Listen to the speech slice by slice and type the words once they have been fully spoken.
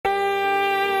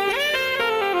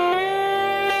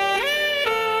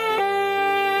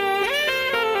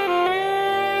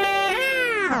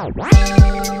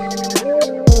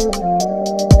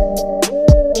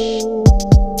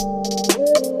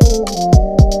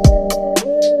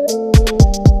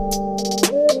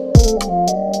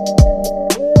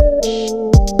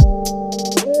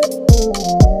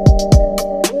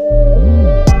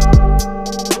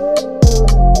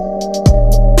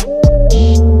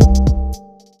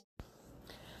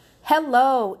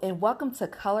Hello, and welcome to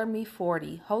Color Me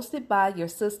 40, hosted by your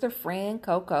sister friend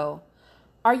Coco.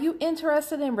 Are you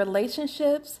interested in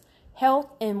relationships,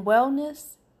 health, and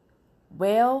wellness?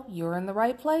 Well, you're in the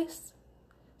right place.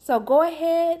 So go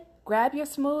ahead, grab your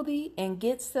smoothie, and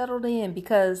get settled in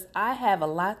because I have a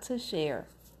lot to share.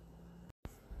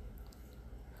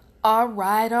 All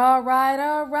right.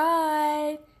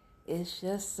 It's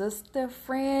your sister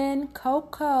friend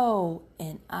Coco,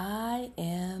 and I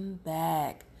am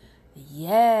back.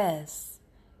 Yes,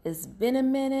 it's been a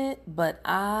minute, but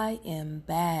I am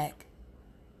back.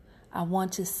 I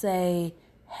want to say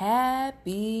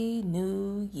Happy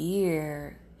New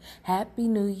Year. Happy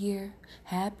New Year,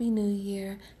 Happy New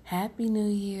Year, Happy New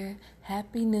Year,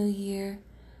 Happy New Year.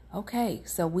 Okay,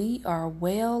 so we are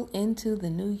well into the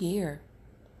new year.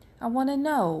 I want to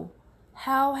know,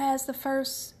 how has the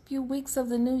first few weeks of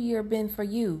the new year been for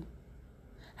you?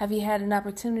 Have you had an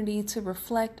opportunity to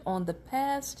reflect on the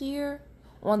past year,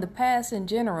 on the past in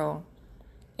general?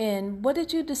 And what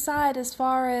did you decide as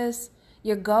far as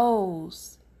your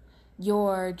goals,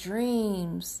 your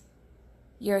dreams,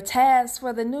 your tasks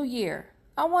for the new year?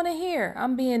 I want to hear.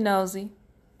 I'm being nosy.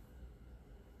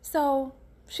 So,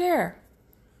 share.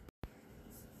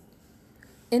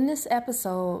 In this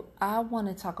episode, I want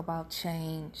to talk about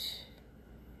changes.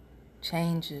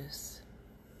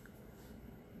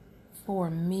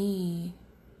 For me,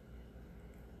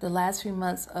 the last few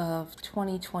months of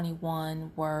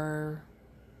 2021 were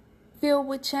filled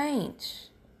with change.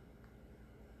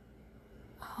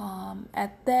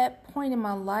 At that point in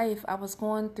my life, I was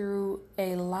going through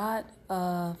a lot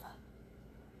of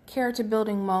character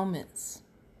building moments,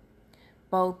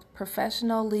 both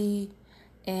professionally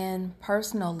and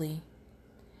personally.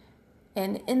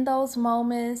 And in those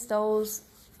moments, those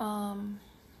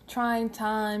trying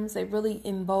times, they really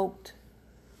invoked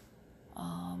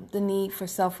the need for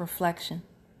self-reflection.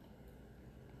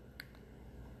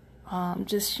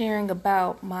 Just sharing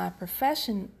about my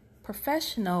professional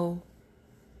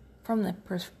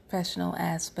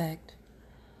aspect.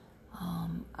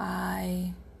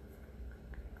 I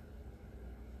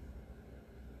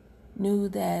knew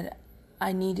that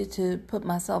I needed to put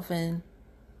myself in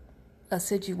a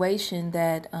situation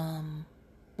that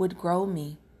would grow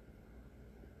me.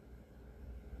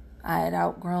 I had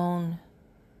outgrown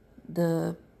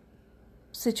the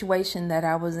situation that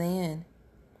I was in.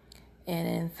 And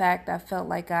in fact, I felt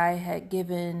like I had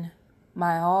given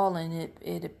my all and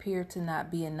it appeared to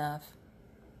not be enough.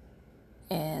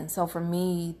 And so for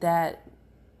me, that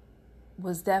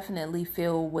was definitely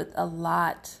filled with a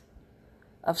lot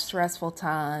of stressful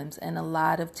times and a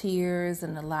lot of tears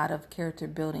and a lot of character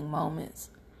building moments.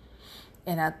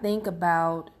 And I think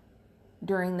about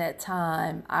during that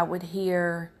time, I would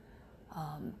hear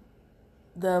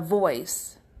the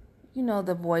voice,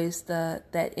 the voice,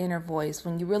 that inner voice.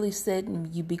 When you really sit and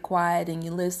you be quiet and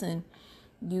you listen,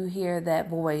 you hear that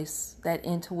voice, that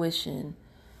intuition,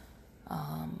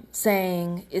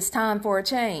 saying it's time for a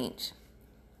change.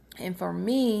 And for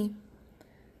me,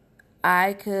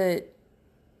 I could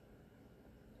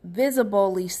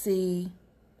visibly see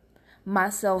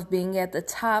myself being at the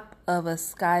top of a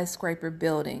skyscraper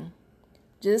building.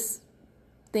 Just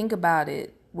think about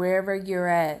it, wherever you're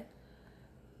at.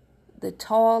 The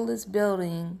tallest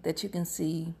building that you can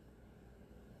see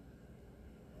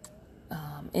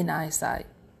in eyesight.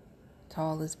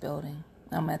 Tallest building.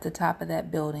 I'm at the top of that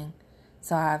building.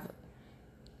 So I've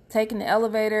taken the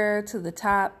elevator to the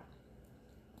top.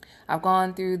 I've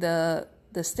gone through the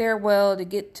stairwell to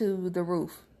get to the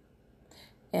roof.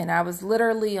 And I was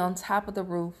literally on top of the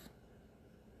roof.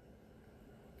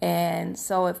 And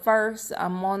so at first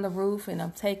I'm on the roof and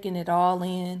I'm taking it all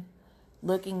in,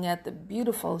 looking at the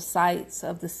beautiful sights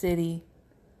of the city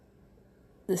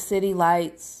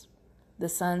lights, the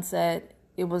sunset.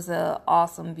 It was an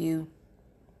awesome view.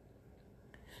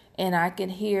 And I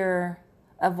could hear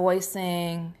a voice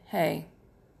saying, "Hey,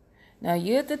 now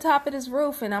you're at the top of this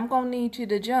roof and I'm going to need you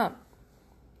to jump."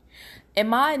 And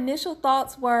my initial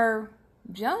thoughts were,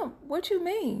 "Jump? What you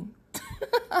mean?"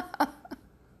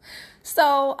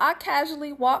 So I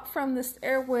casually walked from the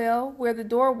stairwell where the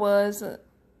door was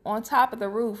on top of the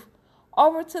roof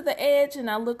over to the edge, and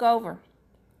I look over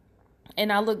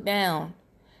and I look down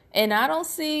and I don't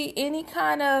see any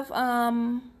kind of,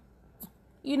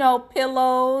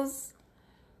 pillows,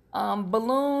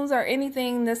 balloons or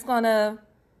anything that's going to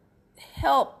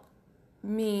help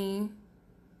me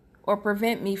or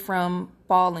prevent me from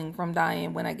falling, from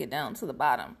dying when I get down to the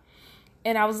bottom.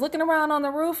 And I was looking around on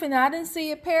the roof and I didn't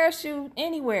see a parachute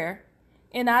anywhere.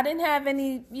 And I didn't have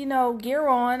any, gear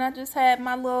on. I just had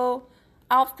my little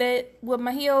outfit with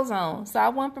my heels on. So I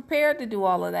wasn't prepared to do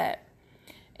all of that.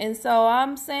 And so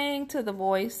I'm saying to the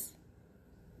voice,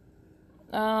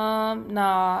 no,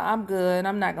 I'm good.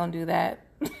 I'm not going to do that.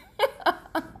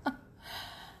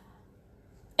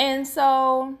 And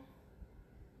so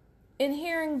in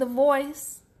hearing the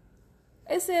voice,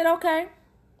 it said, okay,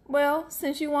 well,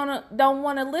 since you don't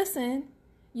want to listen,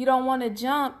 you don't want to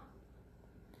jump,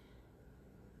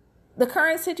 the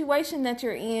current situation that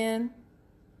you're in,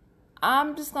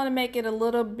 I'm just going to make it a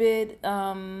little bit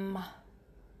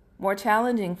more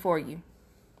challenging for you.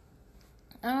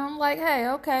 And I'm like, hey,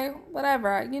 okay,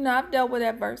 whatever. I've dealt with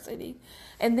adversity.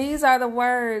 And these are the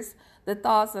words, the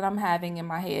thoughts that I'm having in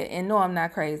my head. And no, I'm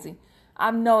not crazy. I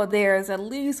know there's at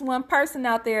least one person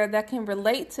out there that can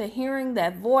relate to hearing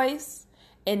that voice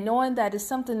and knowing that it's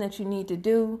something that you need to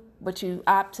do, but you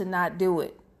opt to not do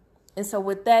it. And so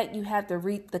with that, you have to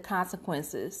reap the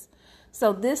consequences.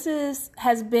 So this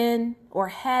had been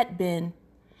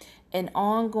an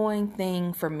ongoing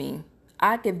thing for me.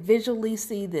 I could visually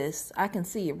see this. I can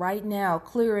see it right now,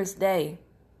 clear as day.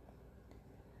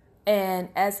 And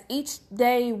as each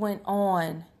day went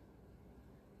on,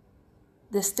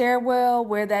 the stairwell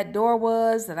where that door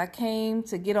was that I came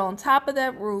to get on top of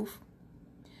that roof,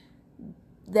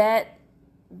 that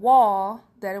wall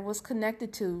that it was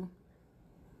connected to,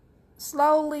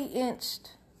 slowly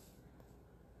inched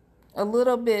a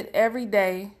little bit every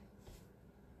day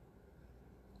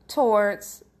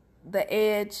towards the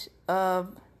edge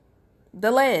of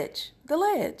the ledge.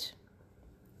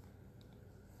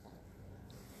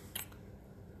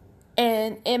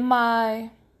 And in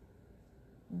my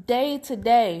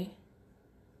day-to-day,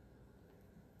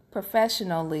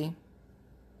 professionally,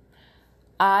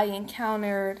 I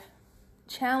encountered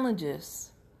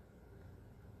challenges.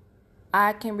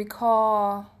 I can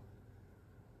recall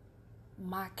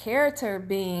my character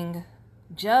being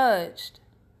judged.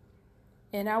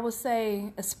 And I would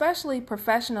say, especially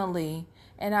professionally,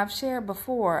 and I've shared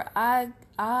before, I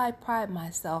pride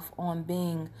myself on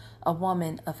being a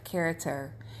woman of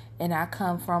character. And I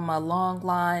come from a long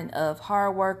line of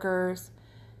hard workers,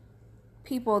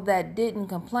 people that didn't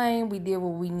complain. We did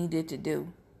what we needed to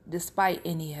do, despite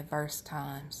any adverse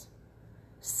times.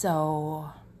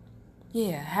 So,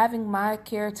 yeah, having my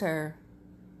character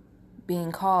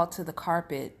being called to the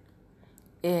carpet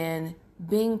and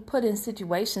being put in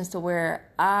situations to where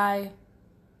I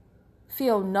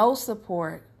feel no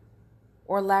support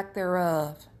or lack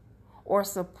thereof, or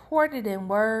supported in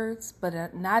words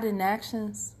but not in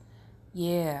actions,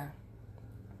 yeah.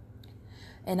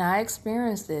 And I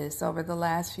experienced this over the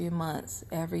last few months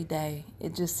every day.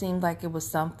 It just seemed like it was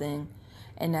something.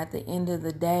 And at the end of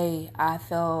the day, I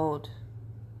felt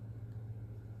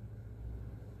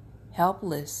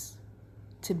helpless,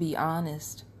 to be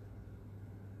honest.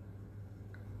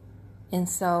 And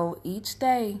so each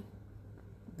day,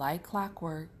 like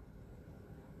clockwork,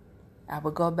 I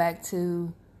would go back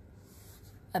to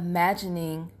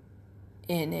imagining,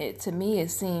 and to me it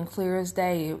seemed clear as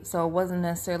day. So it wasn't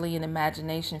necessarily an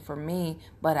imagination for me,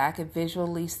 but I could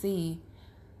visually see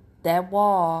that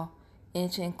wall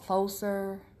inching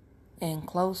closer and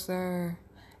closer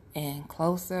and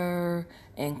closer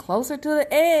and closer to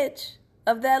the edge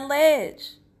of that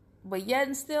ledge. But yet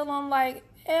and still I'm like,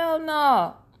 hell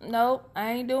no. Nope,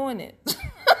 I ain't doing it.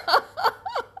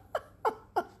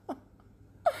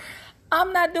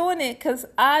 I'm not doing it because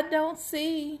I don't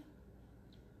see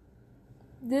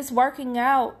this working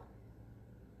out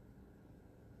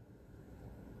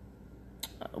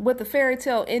with a fairy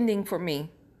tale ending for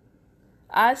me.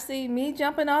 I see me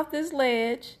jumping off this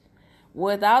ledge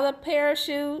without a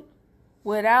parachute,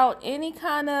 without any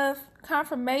kind of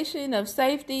confirmation of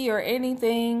safety or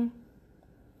anything.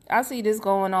 I see this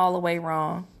going all the way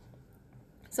wrong.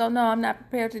 So no, I'm not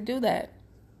prepared to do that.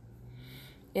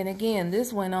 And again,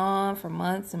 this went on for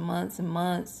months and months and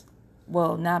months.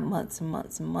 Well, not months and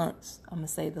months and months. I'm going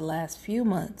to say the last few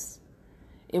months.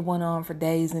 It went on for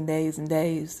days and days and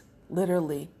days,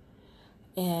 literally.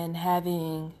 And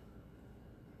having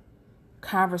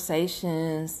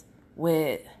conversations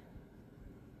with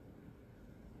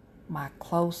my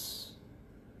close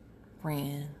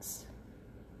friends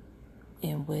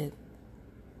and with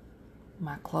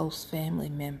my close family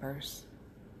members,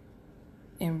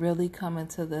 and really coming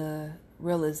to the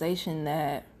realization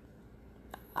that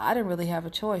I didn't really have a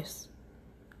choice.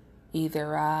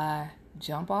 Either I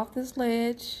jump off this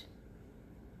ledge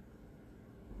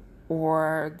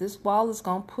or this wall is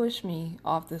going to push me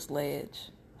off this ledge.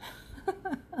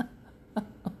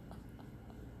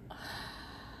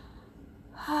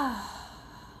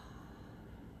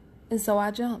 And so I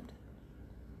jumped.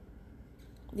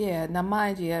 Yeah, now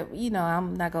mind you,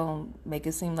 I'm not going to make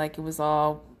it seem like it was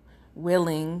all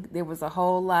willing. There was a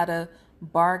whole lot of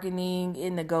bargaining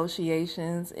in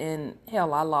negotiations, and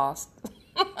hell, I lost.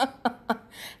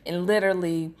 And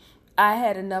literally, I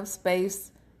had enough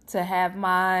space to have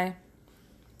my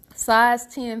size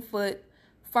 10 foot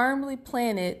firmly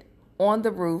planted on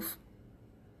the roof,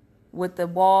 with the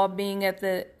wall being at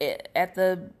the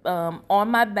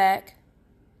on my back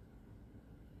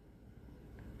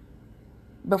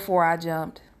before I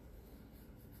jumped.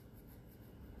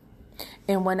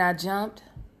 And when I jumped,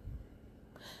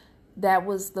 that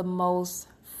was the most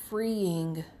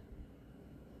freeing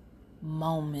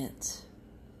moment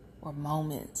or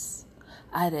moments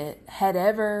I had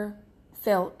ever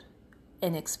felt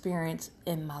and experienced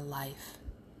in my life.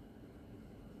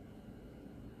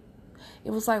 It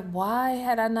was like, why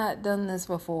had I not done this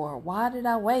before? Why did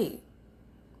I wait?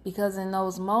 Because in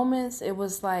those moments, it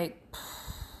was like,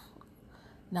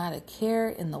 not a care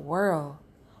in the world.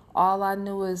 All I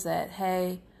knew is that,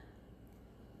 hey,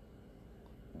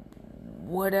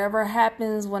 whatever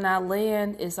happens when I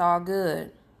land, it's all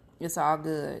good. It's all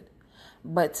good.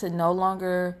 But to no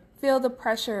longer feel the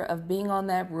pressure of being on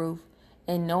that roof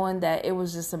and knowing that it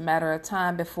was just a matter of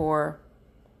time before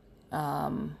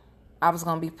I was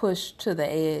going to be pushed to the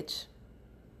edge.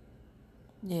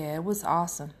 Yeah, it was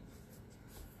awesome.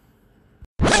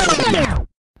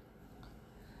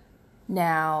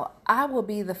 Now, I will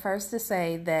be the first to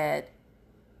say that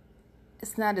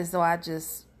it's not as though I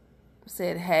just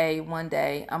said, hey, one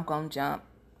day I'm going to jump.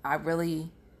 I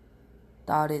really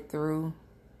thought it through.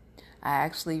 I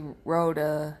actually wrote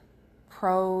a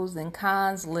pros and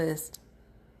cons list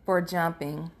for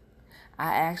jumping.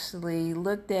 I actually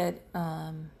looked at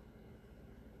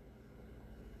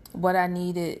what I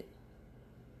needed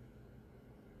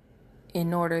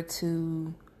in order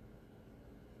to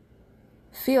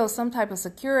feel some type of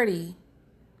security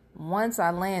once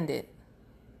I landed.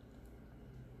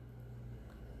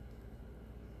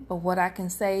 But what I can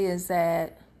say is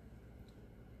that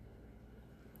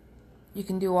you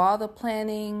can do all the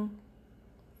planning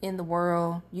in the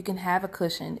world. You can have a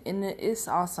cushion, and it's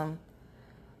awesome.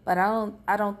 But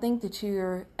I don't think that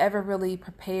you're ever really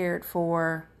prepared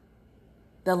for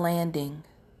the landing.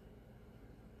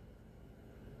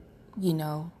 You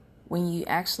know, when you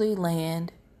actually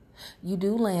land, you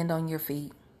do land on your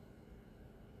feet.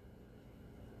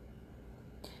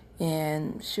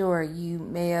 And sure, you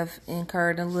may have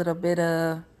incurred a little bit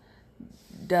of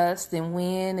dust and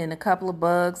wind and a couple of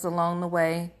bugs along the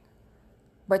way,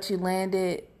 but you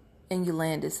landed, and you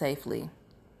landed safely.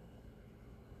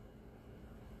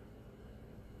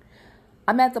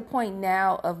 I'm at the point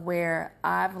now of where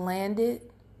I've landed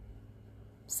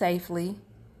safely.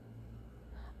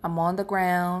 I'm on the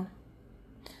ground.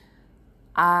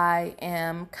 I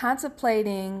am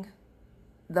contemplating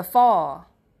the fall.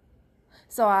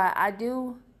 So I'm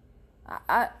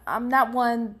not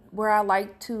one where I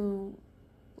like to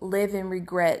live in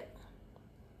regret.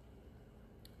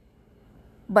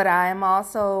 But I am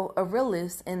also a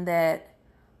realist in that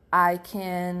I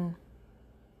can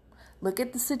look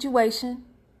at the situation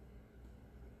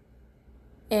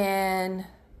and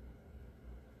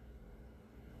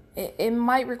it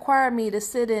might require me to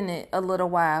sit in it a little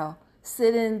while.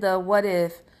 Sit in the what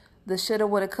if, the shoulda,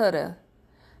 woulda, coulda.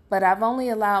 But I've only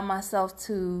allowed myself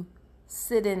to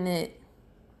sit in it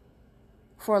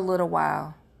for a little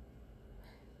while.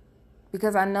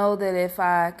 Because I know that if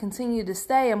I continue to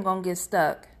stay, I'm going to get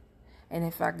stuck. And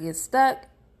if I get stuck,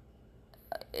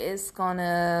 it's going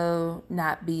to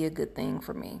not be a good thing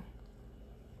for me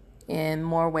in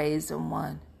more ways than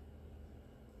one.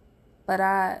 But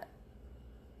I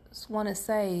just want to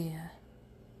say,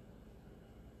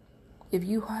 if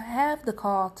you have the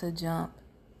call to jump,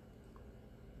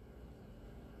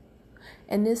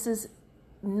 and this is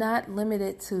not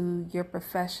limited to your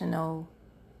professional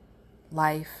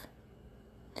life,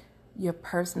 your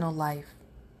personal life.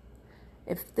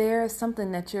 If there's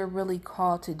something that you're really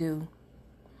called to do,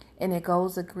 and it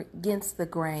goes against the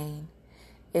grain,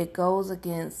 it goes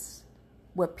against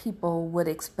what people would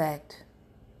expect,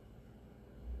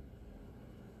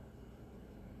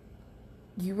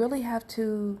 you really have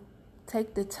to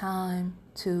take the time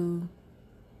to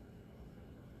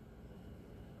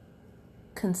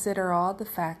consider all the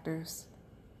factors,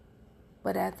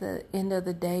 but at the end of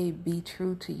the day, be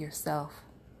true to yourself,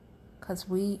 because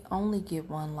we only get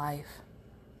one life.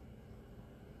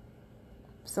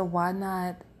 So why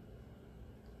not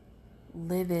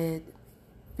live it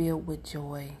filled with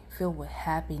joy, filled with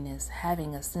happiness,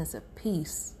 having a sense of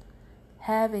peace,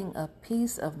 having a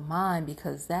peace of mind,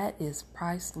 because that is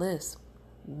priceless.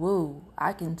 Woo,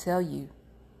 I can tell you,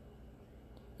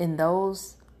 in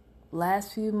those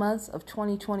last few months of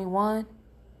 2021,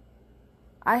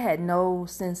 I had no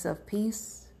sense of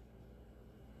peace.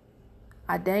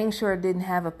 I dang sure didn't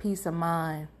have a peace of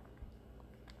mind.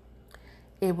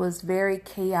 It was very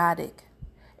chaotic,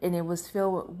 and it was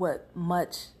filled with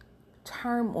much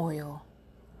turmoil.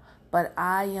 But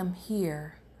I am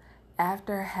here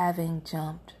after having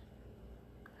jumped,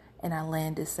 and I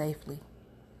landed safely.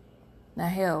 Now,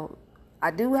 hell,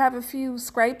 I do have a few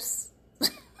scrapes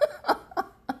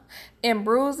and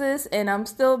bruises, and I'm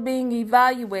still being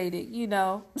evaluated, you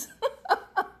know.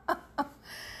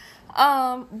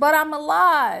 But I'm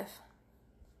alive.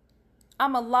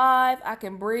 I'm alive. I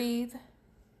can breathe.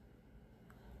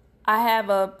 I have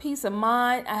a peace of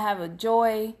mind. I have a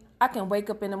joy. I can wake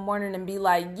up in the morning and be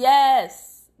like,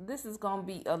 yes, this is going to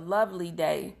be a lovely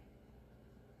day.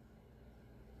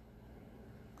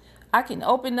 I can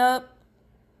open up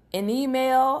an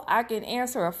email. I can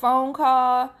answer a phone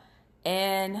call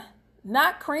and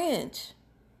not cringe.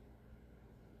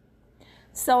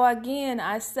 So again,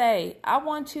 I say, I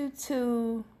want you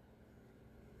to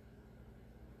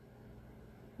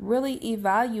really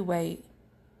evaluate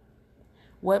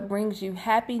what brings you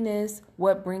happiness,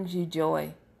 what brings you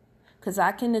joy. Because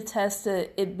I can attest to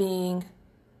it being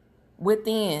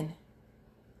within.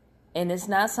 And it's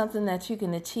not something that you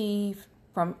can achieve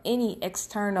from any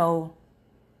external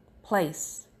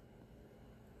place.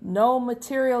 No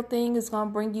material thing is going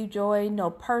to bring you joy.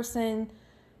 No person,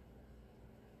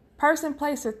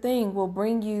 place, or thing will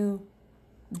bring you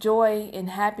joy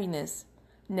and happiness.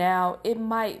 Now, it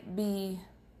might be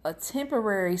a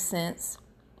temporary sense,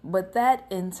 but that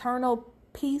internal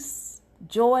peace,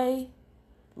 joy,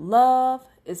 love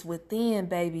is within,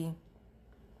 baby.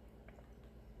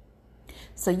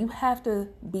 So you have to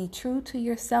be true to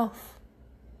yourself.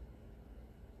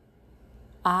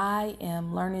 I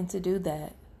am learning to do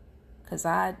that because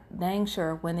I dang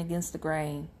sure went against the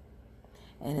grain.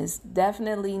 And it's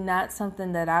definitely not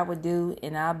something that I would do.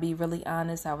 And I'll be really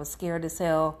honest, I was scared as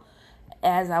hell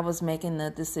as I was making the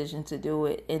decision to do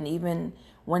it. And even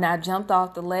when I jumped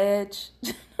off the ledge,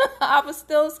 I was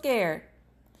still scared.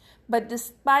 But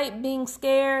despite being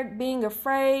scared, being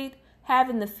afraid,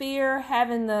 having the fear,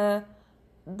 having the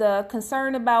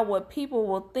concern about what people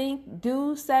will think,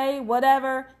 do, say,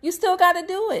 whatever, you still got to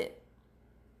do it.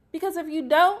 Because if you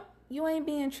don't, you ain't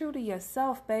being true to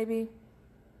yourself, baby.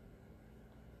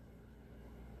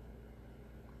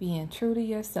 Being true to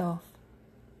yourself.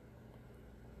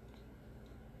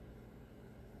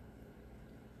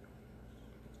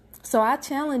 So I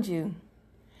challenge you,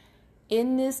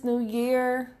 in this new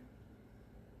year,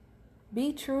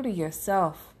 be true to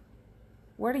yourself.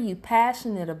 What are you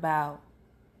passionate about?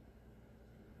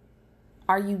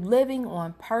 Are you living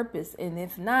on purpose? And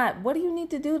if not, what do you need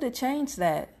to do to change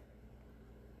that?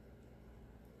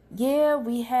 Yeah,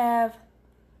 we have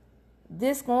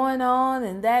this going on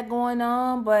and that going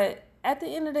on, but at the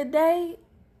end of the day,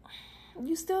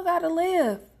 you still got to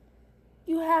live.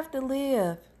 You have to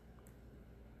live.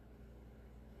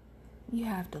 You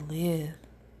have to live.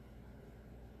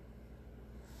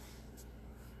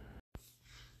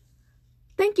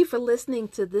 Thank you for listening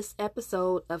to this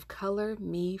episode of Color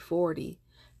Me 40.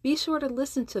 Be sure to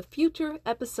listen to future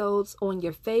episodes on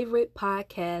your favorite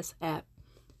podcast app.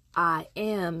 I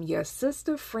am your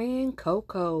sister friend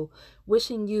Coco,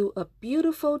 wishing you a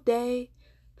beautiful day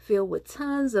filled with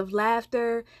tons of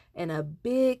laughter and a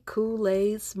big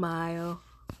Kool-Aid smile.